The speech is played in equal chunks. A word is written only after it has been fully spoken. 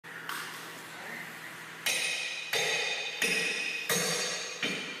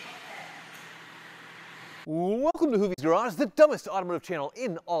Welcome to Hoovie's Garage, the dumbest automotive channel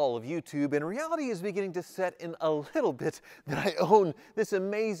in all of YouTube, and reality is beginning to set in a little bit that I own this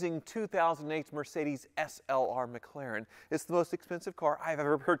amazing 2008 Mercedes SLR McLaren. It's the most expensive car I've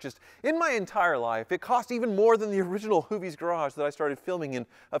ever purchased in my entire life. It cost even more than the original Hoovie's Garage that I started filming in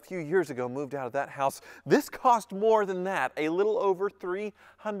a few years ago, moved out of that house. This cost more than that, a little over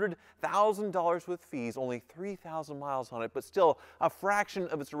 $300,000 with fees, only 3,000 miles on it, but still a fraction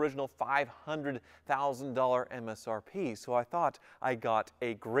of its original $500,000 MSRP, so I thought I got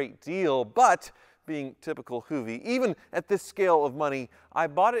a great deal. But being typical Hoovie, even at this scale of money, I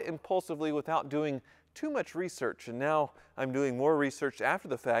bought it impulsively without doing too much research, and now I'm doing more research after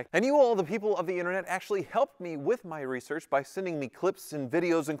the fact. And you all, the people of the internet, actually helped me with my research by sending me clips and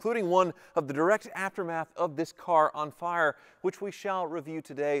videos, including one of the direct aftermath of this car on fire, which we shall review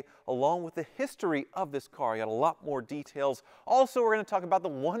today, along with the history of this car. I got a lot more details. Also, we're going to talk about the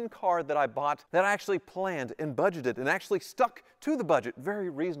one car that I bought that I actually planned and budgeted and actually stuck to the budget, very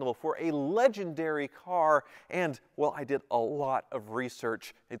reasonable for a legendary car. And, well, I did a lot of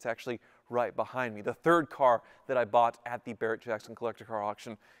research. It's actually right behind me, the third car that I bought at the Barrett-Jackson collector car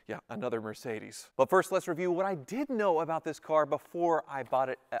auction. Yeah, another Mercedes. But first, let's review what I did know about this car before I bought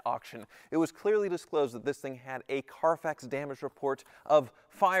it at auction. It was clearly disclosed that this thing had a Carfax damage report of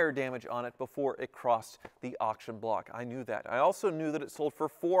fire damage on it before it crossed the auction block. I knew that. I also knew that it sold for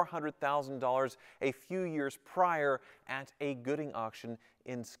 $400,000 a few years prior at a Gooding auction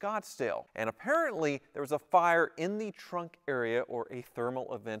in Scottsdale. And apparently there was a fire in the trunk area, or a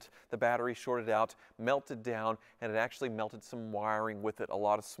thermal event. The battery shorted out, melted down, and it actually melted some wiring with it. A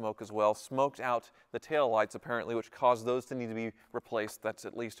lot of smoke as well. Smoked out the taillights apparently, which caused those to need to be replaced. That's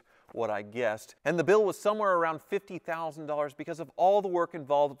at least what I guessed. And the bill was somewhere around $50,000 because of all the work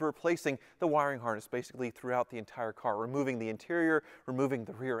involved replacing the wiring harness basically throughout the entire car, removing the interior, removing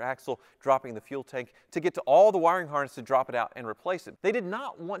the rear axle, dropping the fuel tank to get to all the wiring harness to drop it out and replace it. They did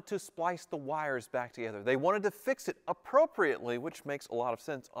not want to splice the wires back together. They wanted to fix it appropriately, which makes a lot of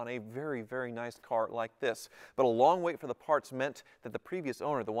sense on a very, very nice car like this. But a long wait for the parts meant that the previous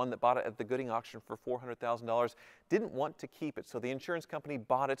owner, the one that bought it at the Gooding auction for $400,000, didn't want to keep it. So the insurance company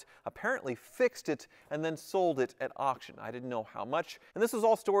bought it, apparently fixed it, and then sold it at auction. I didn't know how much. And this is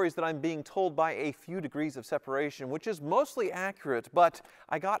all stories that I'm being told by a few degrees of separation, which is mostly accurate, but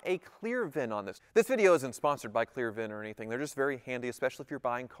I got a ClearVin on this. This video isn't sponsored by ClearVin or anything. They're just very handy, especially if you're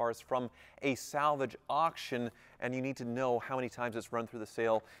buying cars from a salvage auction and you need to know how many times it's run through the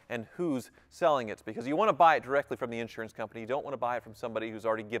sale and who's selling it, because you want to buy it directly from the insurance company. You don't want to buy it from somebody who's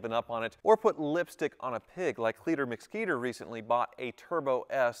already given up on it or put lipstick on a pig. Like Cleater McSkeeter recently bought a Turbo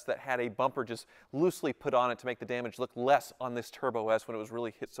S that had a bumper just loosely put on it to make the damage look less on this Turbo S when it was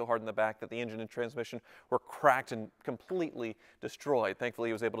really hit so hard in the back that the engine and transmission were cracked and completely destroyed. Thankfully,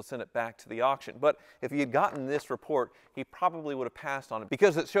 he was able to send it back to the auction. But if he had gotten this report, he probably would have passed on it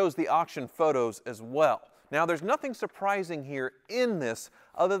because it shows the auction photos as well. Now, there's nothing surprising here in this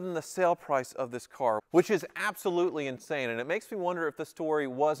other than the sale price of this car, which is absolutely insane, and it makes me wonder if the story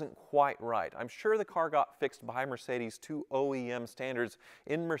wasn't quite right. I'm sure the car got fixed by Mercedes to OEM standards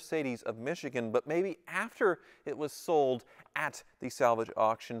in Mercedes of Michigan, but maybe after it was sold at the salvage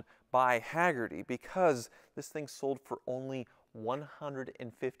auction by Haggerty, because this thing sold for only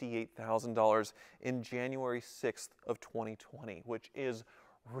 $158,000 in January 6th of 2020, which is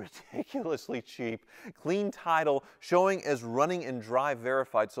ridiculously cheap. Clean title showing as running and drive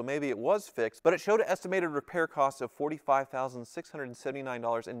verified, so maybe it was fixed, but it showed an estimated repair cost of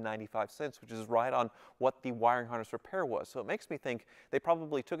 $45,679.95, which is right on what the wiring harness repair was. So it makes me think they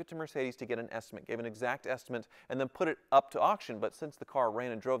probably took it to Mercedes to get an estimate, gave an exact estimate, and then put it up to auction. But since the car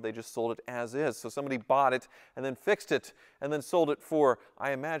ran and drove, they just sold it as is. So somebody bought it and then fixed it and then sold it for,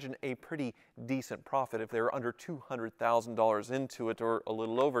 I imagine, a pretty decent profit if they were under $200,000 into it, or a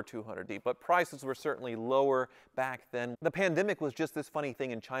little over 200 deep, but prices were certainly lower back then. The pandemic was just this funny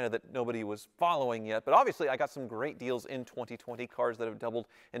thing in China that nobody was following yet, but obviously I got some great deals in 2020, cars that have doubled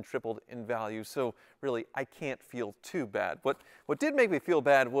and tripled in value, so really I can't feel too bad. What did make me feel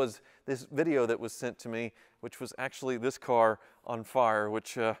bad was this video that was sent to me, which was actually this car on fire,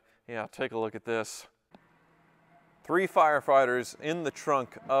 which, yeah, take a look at this. 3 firefighters in the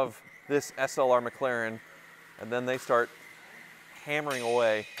trunk of this SLR McLaren, and then they start hammering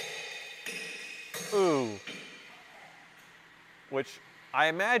away. Ooh. Which I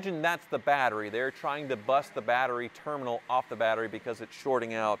imagine that's the battery. They're trying to bust the battery terminal off the battery because it's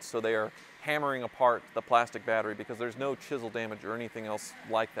shorting out, so they are hammering apart the plastic battery because there's no chisel damage or anything else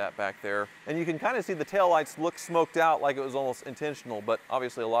like that back there. And you can kind of see the taillights look smoked out like it was almost intentional, but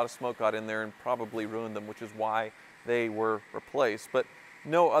obviously a lot of smoke got in there and probably ruined them, which is why they were replaced. But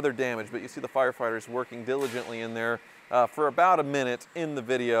no other damage, but you see the firefighters working diligently in there for about a minute in the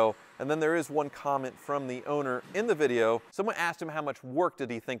video. And then there is one comment from the owner in the video. Someone asked him how much work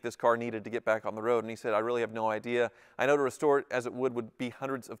did he think this car needed to get back on the road, and he said, I really have no idea. I know to restore it as it would be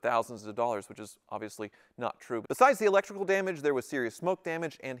hundreds of thousands of dollars, which is obviously not true. Besides the electrical damage, there was serious smoke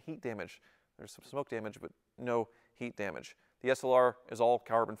damage and heat damage. There's some smoke damage, but no heat damage. The SLR is all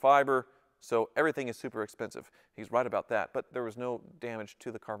carbon fiber, so everything is super expensive. He's right about that, but there was no damage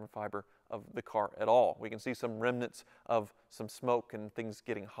to the carbon fiber of the car at all. We can see some remnants of some smoke and things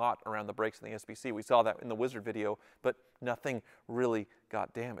getting hot around the brakes in the SBC. We saw that in the Wizard video, but nothing really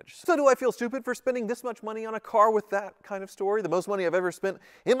got damaged. So do I feel stupid for spending this much money on a car with that kind of story? The most money I've ever spent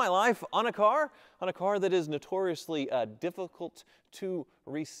in my life on a car that is notoriously difficult to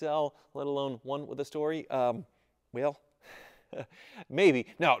resell, let alone one with a story? Well, maybe.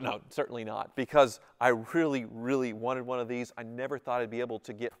 No, certainly not, because I really, really wanted one of these. I never thought I'd be able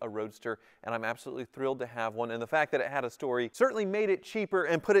to get a Roadster, and I'm absolutely thrilled to have one. And the fact that it had a story certainly made it cheaper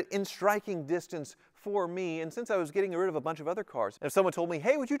and put it in striking distance for me. And since I was getting rid of a bunch of other cars, if someone told me,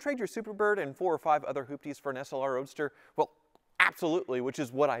 hey, would you trade your Superbird and 4 or 5 other hoopties for an SLR Roadster? Well, absolutely, which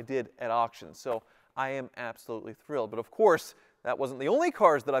is what I did at auction. So I am absolutely thrilled. But of course, that wasn't the only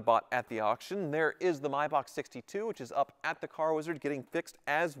cars that I bought at the auction. There is the Maybach 62, which is up at the Car Wizard getting fixed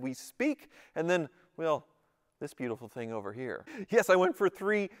as we speak. And then, well, this beautiful thing over here. Yes, I went for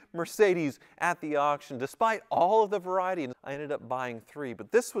 3 Mercedes at the auction. Despite all of the variety, I ended up buying 3,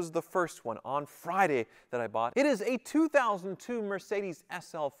 but this was the first one on Friday that I bought. It is a 2002 Mercedes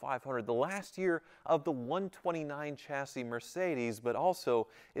SL 500, the last year of the 129 chassis Mercedes, but also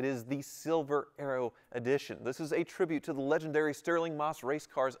it is the Silver Arrow edition. This is a tribute to the legendary Stirling Moss race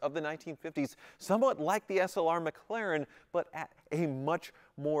cars of the 1950s, somewhat like the SLR McLaren, but at a much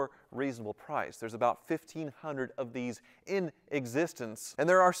more reasonable price. There's about 1,500 of these in existence, and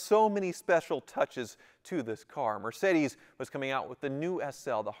there are so many special touches to this car. Mercedes was coming out with the new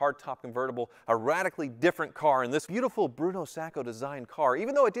SL, the hardtop convertible, a radically different car, and this beautiful Bruno Sacco designed car,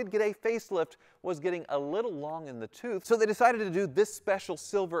 even though it did get a facelift, was getting a little long in the tooth, so they decided to do this special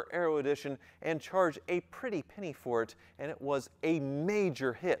Silver Arrow edition and charge a pretty penny for it, and it was a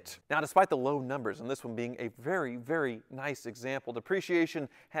major hit. Now, despite the low numbers, and this one being a very, very nice example, depreciation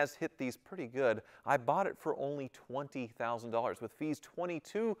has hit these pretty good. I bought it for only $20,000 with fees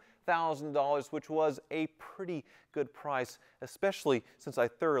 $22,000, which was a pretty good price, especially since I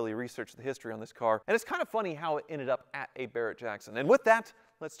thoroughly researched the history on this car. And it's kind of funny how it ended up at a Barrett-Jackson. And with that,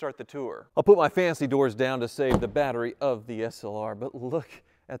 let's start the tour. I'll put my fancy doors down to save the battery of the SLR, but look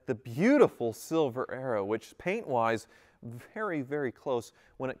at the beautiful Silver Arrow, which paint-wise, very, very close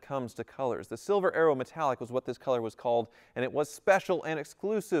when it comes to colors. The Silver Arrow Metallic was what this color was called, and it was special and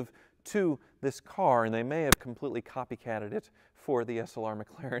exclusive to this car, and they may have completely copycatted it for the SLR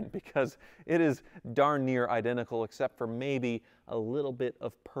McLaren because it is darn near identical except for maybe a little bit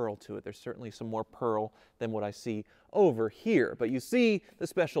of pearl to it. There's certainly some more pearl than what I see over here. But you see the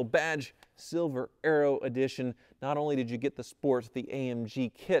special badge Silver Arrow edition. Not only did you get the Sport, the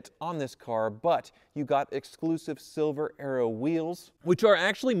AMG kit on this car, but you got exclusive Silver Arrow wheels, which are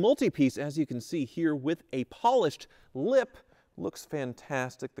actually multi-piece, as you can see here, with a polished lip. Looks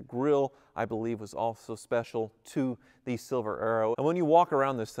fantastic. The grille, I believe, was also special to the Silver Arrow. And when you walk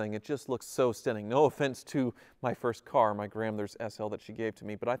around this thing, it just looks so stunning. No offense to my first car, my grandmother's SL that she gave to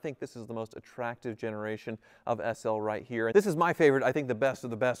me, but I think this is the most attractive generation of SL right here. This is my favorite, I think the best of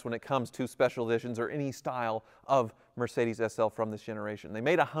the best when it comes to special editions or any style of Mercedes SL from this generation. They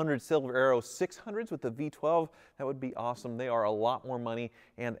made 100 Silver Arrow 600s with the V12. That would be awesome. They are a lot more money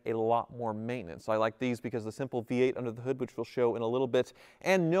and a lot more maintenance. I like these because the simple V8 under the hood, which we'll show in a little bit,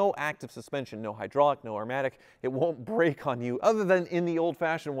 and no active suspension, no hydraulic, no aromatic. It won't break on you other than in the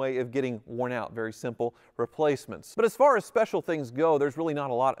old-fashioned way of getting worn out. Very simple replacements. But as far as special things go, there's really not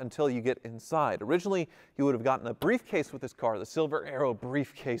a lot until you get inside. Originally, you would have gotten a briefcase with this car, the Silver Arrow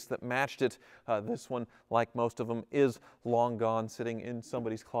briefcase that matched it. This one, like most of them, is long gone, sitting in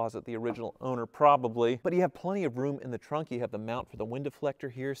somebody's closet, the original owner probably. But you have plenty of room in the trunk. You have the mount for the wind deflector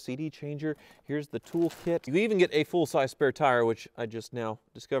here, CD changer. Here's the tool kit. You even get a full-size spare tire, which I just now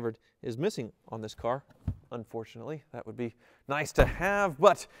discovered is missing on this car. Unfortunately, that would be nice to have.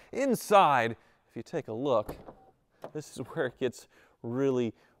 But inside, if you take a look, this is where it gets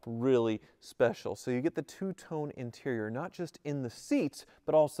really, really special. So you get the two-tone interior, not just in the seats,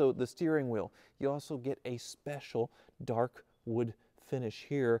 but also the steering wheel. You also get a special dark wood finish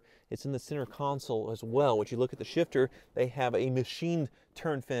here. It's in the center console as well. When you look at the shifter, they have a machined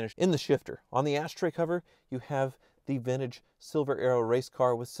turn finish in the shifter. On the ashtray cover, you have the vintage Silver Arrow race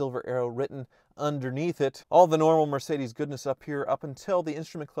car with Silver Arrow written underneath it. All the normal Mercedes goodness up here up until the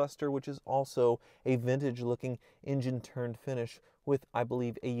instrument cluster, which is also a vintage looking engine turned finish with, I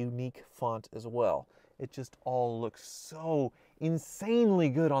believe, a unique font as well. It just all looks so insanely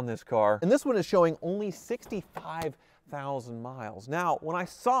good on this car. And this one is showing only 65,000 miles. Now, when I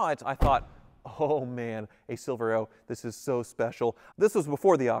saw it, I thought, oh man, a Silver Arrow, this is so special. This was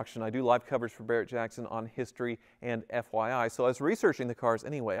before the auction. I do live coverage for Barrett-Jackson on history and FYI. So I was researching the cars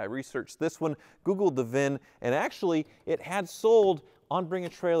anyway. I researched this one, Googled the VIN, and actually it had sold on Bring a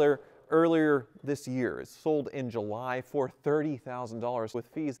Trailer earlier this year. It sold in July for $30,000 with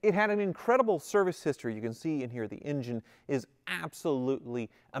fees. It had an incredible service history. You can see in here the engine is absolutely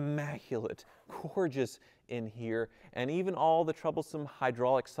immaculate, gorgeous in here, and even all the troublesome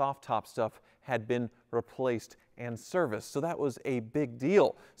hydraulic soft top stuff had been replaced and serviced. So that was a big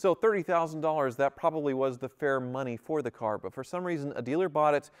deal. So $30,000, that probably was the fair money for the car, but for some reason a dealer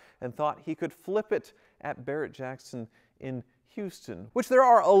bought it and thought he could flip it at Barrett-Jackson in Houston, which there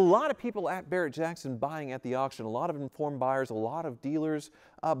are a lot of people at Barrett-Jackson buying at the auction, a lot of informed buyers, a lot of dealers,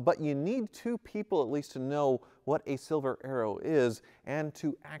 but you need two people at least to know what a Silver Arrow is and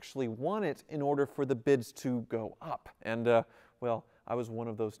to actually want it in order for the bids to go up. And well, I was one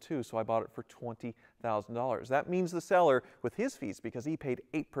of those two, so I bought it for $20,000. That means the seller, with his fees, because he paid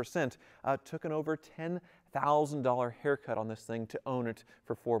 8%, took an over $10,000 haircut on this thing to own it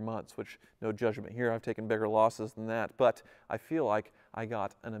for 4 months, which, no judgment here, I've taken bigger losses than that, but I feel like I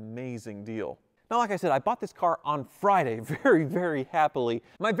got an amazing deal. Now, like I said, I bought this car on Friday, very, very happily.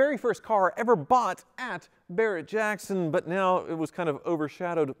 My very first car ever bought at Barrett-Jackson, but now it was kind of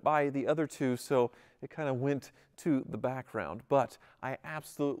overshadowed by the other two, so it kind of went to the background. But I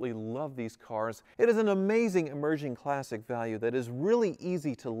absolutely love these cars. It is an amazing emerging classic value that is really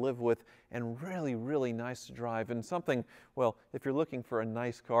easy to live with and really, really nice to drive. And something, well, if you're looking for a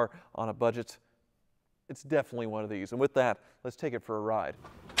nice car on a budget, it's definitely one of these. And with that, let's take it for a ride.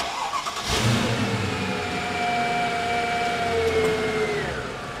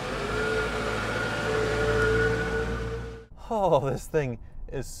 Oh, this thing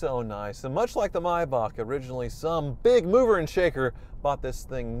is so nice. And much like the Maybach, originally some big mover and shaker bought this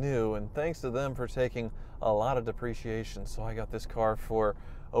thing new, and thanks to them for taking a lot of depreciation. So I got this car for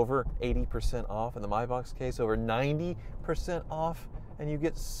over 80% off, in the Maybach's case over 90% off, and you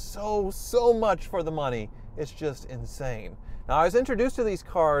get so much for the money. It's just insane. Now, I was introduced to these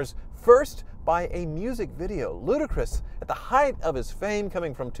cars first by a music video. Ludacris, at the height of his fame,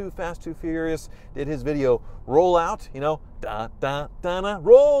 coming from Too Fast, Too Furious, did his video Roll Out, you know, da da da da,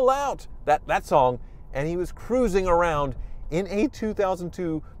 roll out, that song, and he was cruising around in a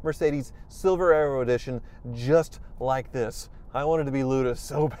 2002 Mercedes Silver Arrow edition, just like this. I wanted to be Luda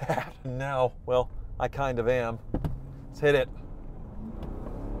so bad. Now, well, I kind of am. Let's hit it.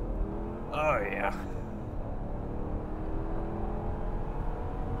 Oh yeah.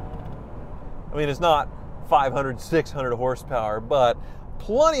 I mean, it's not 500, 600 horsepower, but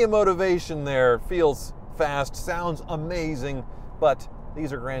plenty of motivation there. Feels fast, sounds amazing, but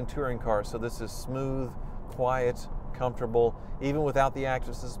these are Grand Touring cars, so this is smooth, quiet, comfortable, even without the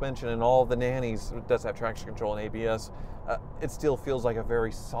active suspension and all the nannies. It does have traction control and ABS. It still feels like a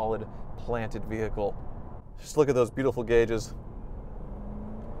very solid, planted vehicle. Just look at those beautiful gauges.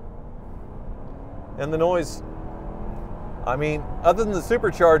 And the noise. I mean, other than the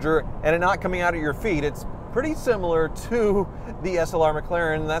supercharger and it not coming out of your feet, it's pretty similar to the SLR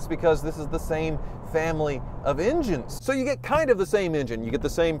McLaren, and that's because this is the same family of engines. So you get kind of the same engine, you get the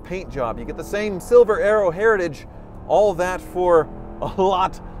same paint job, you get the same Silver Arrow heritage, all that for a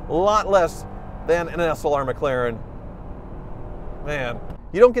lot less than an SLR McLaren. Man.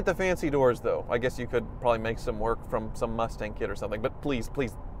 You don't get the fancy doors though. I guess you could probably make some work from some Mustang kit or something, but please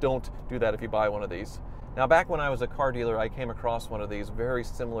don't do that if you buy one of these. Now, back when I was a car dealer, I came across one of these, very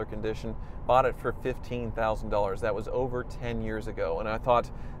similar condition, bought it for $15,000. That was over 10 years ago, and I thought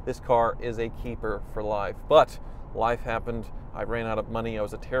this car is a keeper for life. But life happened, I ran out of money, I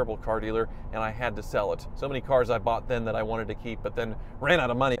was a terrible car dealer, and I had to sell it. So many cars I bought then that I wanted to keep, but then ran out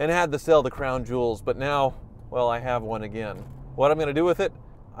of money and had to sell the crown jewels. But now, well, I have one again. What I'm gonna do with it?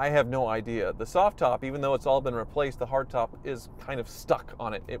 I have no idea. The soft top, even though it's all been replaced, the hard top is kind of stuck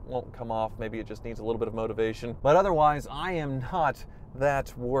on it. It won't come off. Maybe it just needs a little bit of motivation. But otherwise, I am not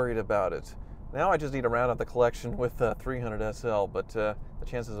that worried about it. Now I just need to round out the collection with the 300 SL, but the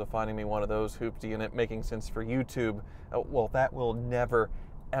chances of finding me one of those hoopty and it making sense for YouTube, well, that will never,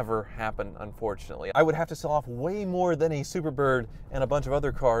 ever happen, unfortunately. I would have to sell off way more than a Superbird and a bunch of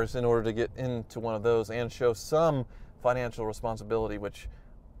other cars in order to get into one of those and show some financial responsibility, which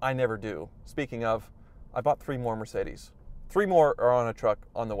I never do. Speaking of, I bought 3 more Mercedes. 3 more are on a truck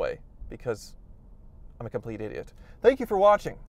on the way because I'm a complete idiot. Thank you for watching.